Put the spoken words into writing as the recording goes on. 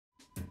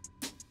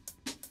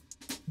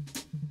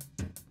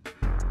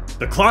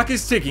The clock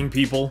is ticking,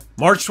 people.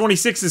 March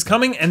 26th is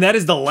coming, and that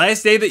is the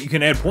last day that you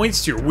can add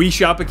points to your Wii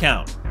Shop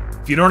account.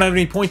 If you don't have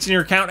any points in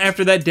your account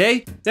after that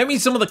day, that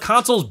means some of the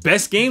console's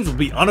best games will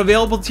be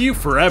unavailable to you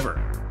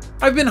forever.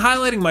 I've been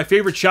highlighting my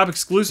favorite shop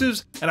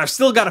exclusives, and I've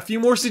still got a few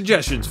more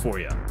suggestions for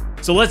you.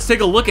 So let's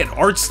take a look at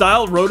art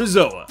style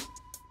Rotozoa.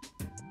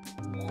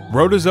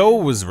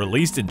 Rotozoa was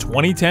released in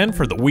 2010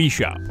 for the Wii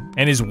Shop,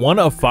 and is one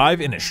of 5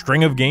 in a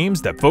string of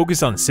games that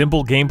focus on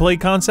simple gameplay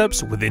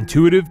concepts with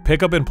intuitive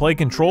pick-up-and-play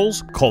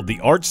controls called the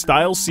Art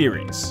Style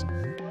series.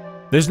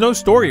 There's no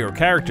story or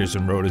characters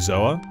in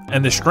Rotozoa,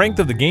 and the strength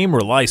of the game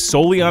relies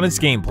solely on its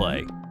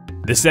gameplay.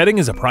 The setting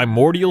is a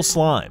primordial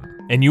slime,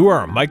 and you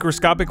are a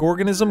microscopic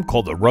organism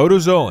called a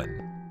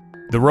rotozoan.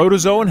 The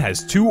rotozoan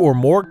has 2 or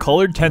more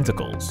colored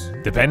tentacles,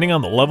 depending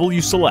on the level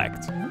you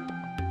select.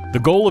 The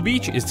goal of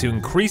each is to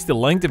increase the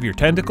length of your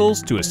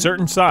tentacles to a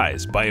certain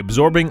size by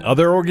absorbing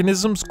other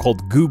organisms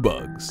called goo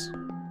bugs.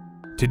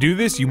 To do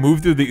this, you move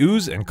through the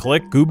ooze and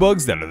collect goo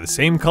bugs that are the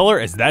same color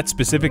as that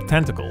specific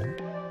tentacle.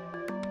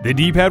 The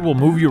D-pad will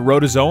move your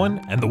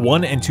rotozoan, and the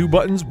 1 and 2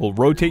 buttons will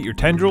rotate your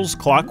tendrils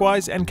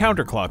clockwise and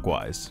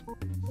counterclockwise.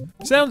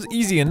 Sounds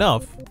easy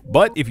enough,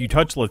 but if you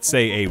touch, let's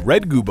say, a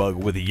red goo bug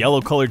with a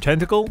yellow colored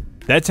tentacle,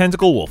 that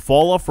tentacle will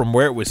fall off from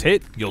where it was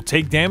hit, you'll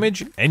take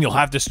damage, and you'll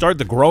have to start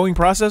the growing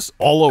process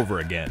all over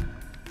again.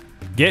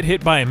 Get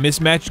hit by a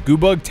mismatched goo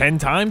bug 10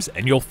 times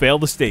and you'll fail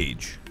the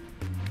stage.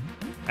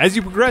 As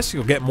you progress,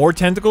 you'll get more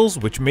tentacles,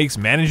 which makes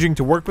managing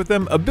to work with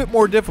them a bit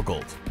more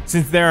difficult,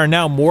 since there are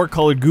now more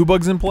colored goo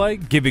bugs in play,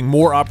 giving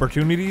more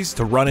opportunities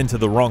to run into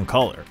the wrong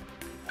color.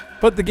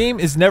 But the game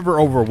is never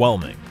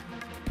overwhelming.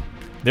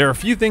 There are a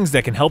few things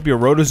that can help your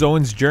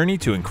rotozoan's journey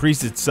to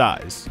increase its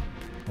size.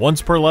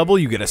 Once per level,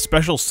 you get a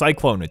special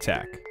cyclone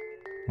attack.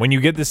 When you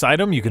get this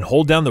item, you can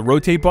hold down the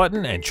rotate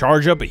button and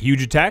charge up a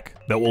huge attack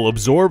that will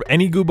absorb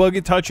any goo bug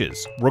it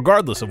touches,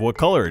 regardless of what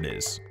color it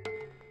is.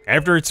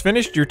 After it's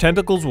finished, your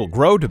tentacles will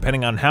grow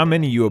depending on how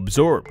many you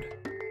absorbed.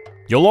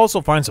 You'll also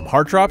find some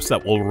heart drops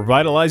that will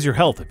revitalize your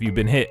health if you've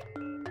been hit.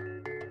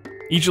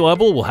 Each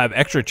level will have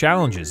extra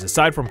challenges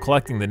aside from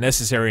collecting the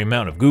necessary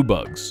amount of goo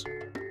bugs.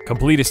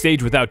 Complete a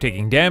stage without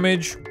taking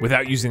damage,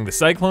 without using the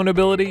Cyclone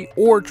ability,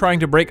 or trying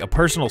to break a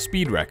personal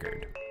speed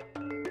record.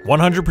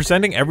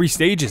 100%ing every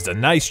stage is a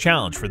nice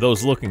challenge for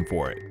those looking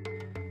for it.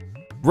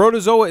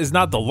 Rotozoa is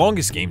not the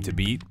longest game to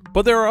beat,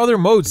 but there are other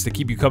modes to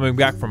keep you coming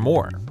back for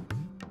more.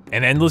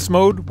 An endless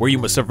mode, where you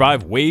must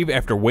survive wave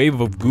after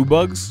wave of goo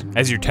bugs,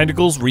 as your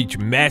tentacles reach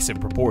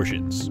massive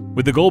proportions,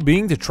 with the goal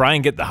being to try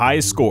and get the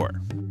highest score.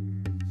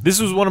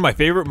 This was one of my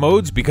favorite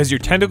modes because your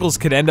tentacles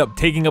could end up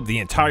taking up the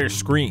entire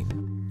screen.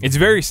 It's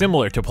very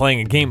similar to playing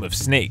a game of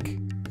Snake.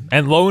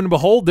 And lo and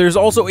behold, there's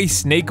also a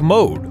Snake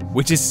mode,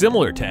 which is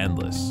similar to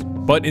Endless.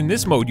 But in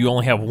this mode you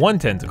only have 1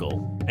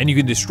 tentacle, and you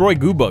can destroy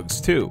goo bugs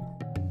too.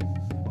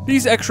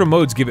 These extra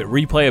modes give it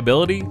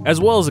replayability, as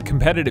well as a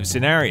competitive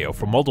scenario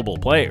for multiple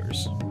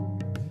players.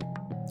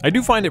 I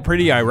do find it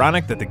pretty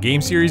ironic that the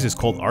game series is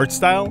called Art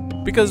Style,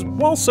 because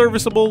while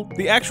serviceable,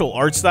 the actual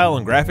art style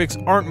and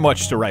graphics aren't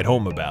much to write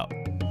home about.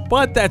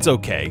 But that's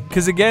okay,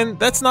 because again,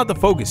 that's not the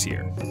focus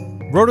here.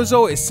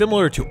 Rotozoa is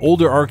similar to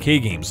older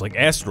arcade games like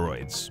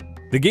Asteroids.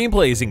 The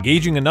gameplay is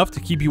engaging enough to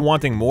keep you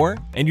wanting more,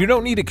 and you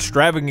don't need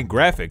extravagant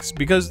graphics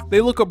because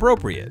they look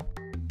appropriate.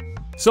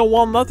 So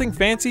while nothing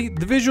fancy,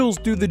 the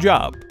visuals do the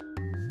job.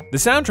 The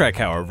soundtrack,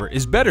 however,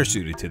 is better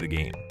suited to the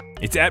game.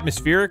 It's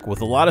atmospheric with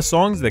a lot of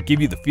songs that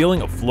give you the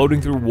feeling of floating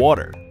through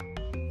water.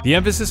 The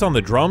emphasis on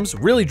the drums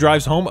really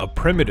drives home a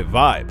primitive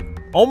vibe,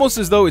 almost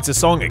as though it's a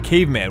song a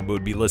caveman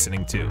would be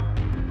listening to.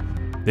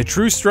 The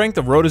true strength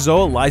of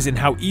Rotozoa lies in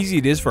how easy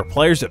it is for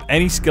players of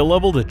any skill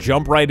level to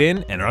jump right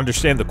in and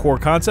understand the core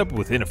concept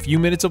within a few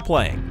minutes of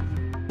playing,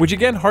 which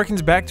again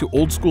harkens back to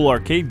old school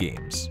arcade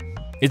games.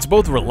 It's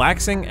both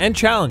relaxing and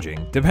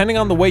challenging depending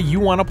on the way you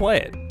want to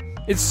play it.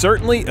 It's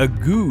certainly a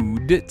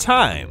good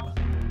time.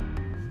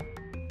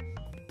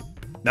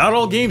 Not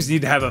all games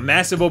need to have a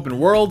massive open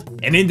world,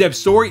 an in-depth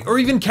story, or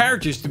even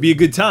characters to be a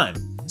good time.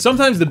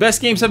 Sometimes the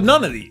best games have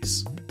none of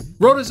these.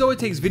 Rotozoa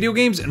takes video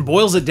games and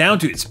boils it down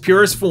to its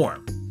purest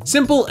form.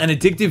 Simple and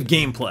addictive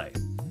gameplay.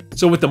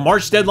 So with the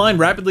March deadline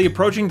rapidly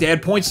approaching to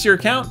add points to your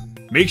account,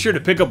 make sure to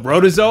pick up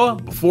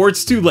Rotozoa before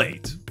it's too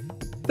late.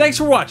 Thanks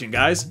for watching,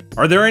 guys.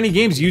 Are there any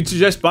games you'd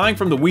suggest buying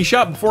from the Wii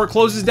Shop before it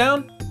closes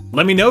down?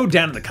 Let me know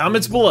down in the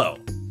comments below.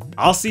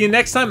 I'll see you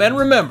next time, and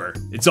remember,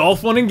 it's all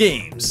fun and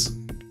games.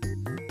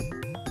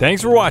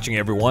 Thanks for watching,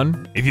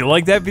 everyone. If you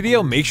liked that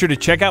video, make sure to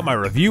check out my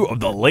review of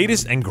the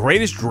latest and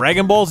greatest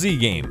Dragon Ball Z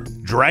game,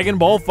 Dragon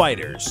Ball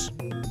FighterZ.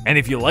 And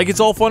if you like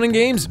It's All Fun and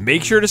Games,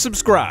 make sure to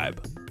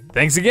subscribe.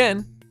 Thanks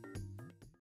again.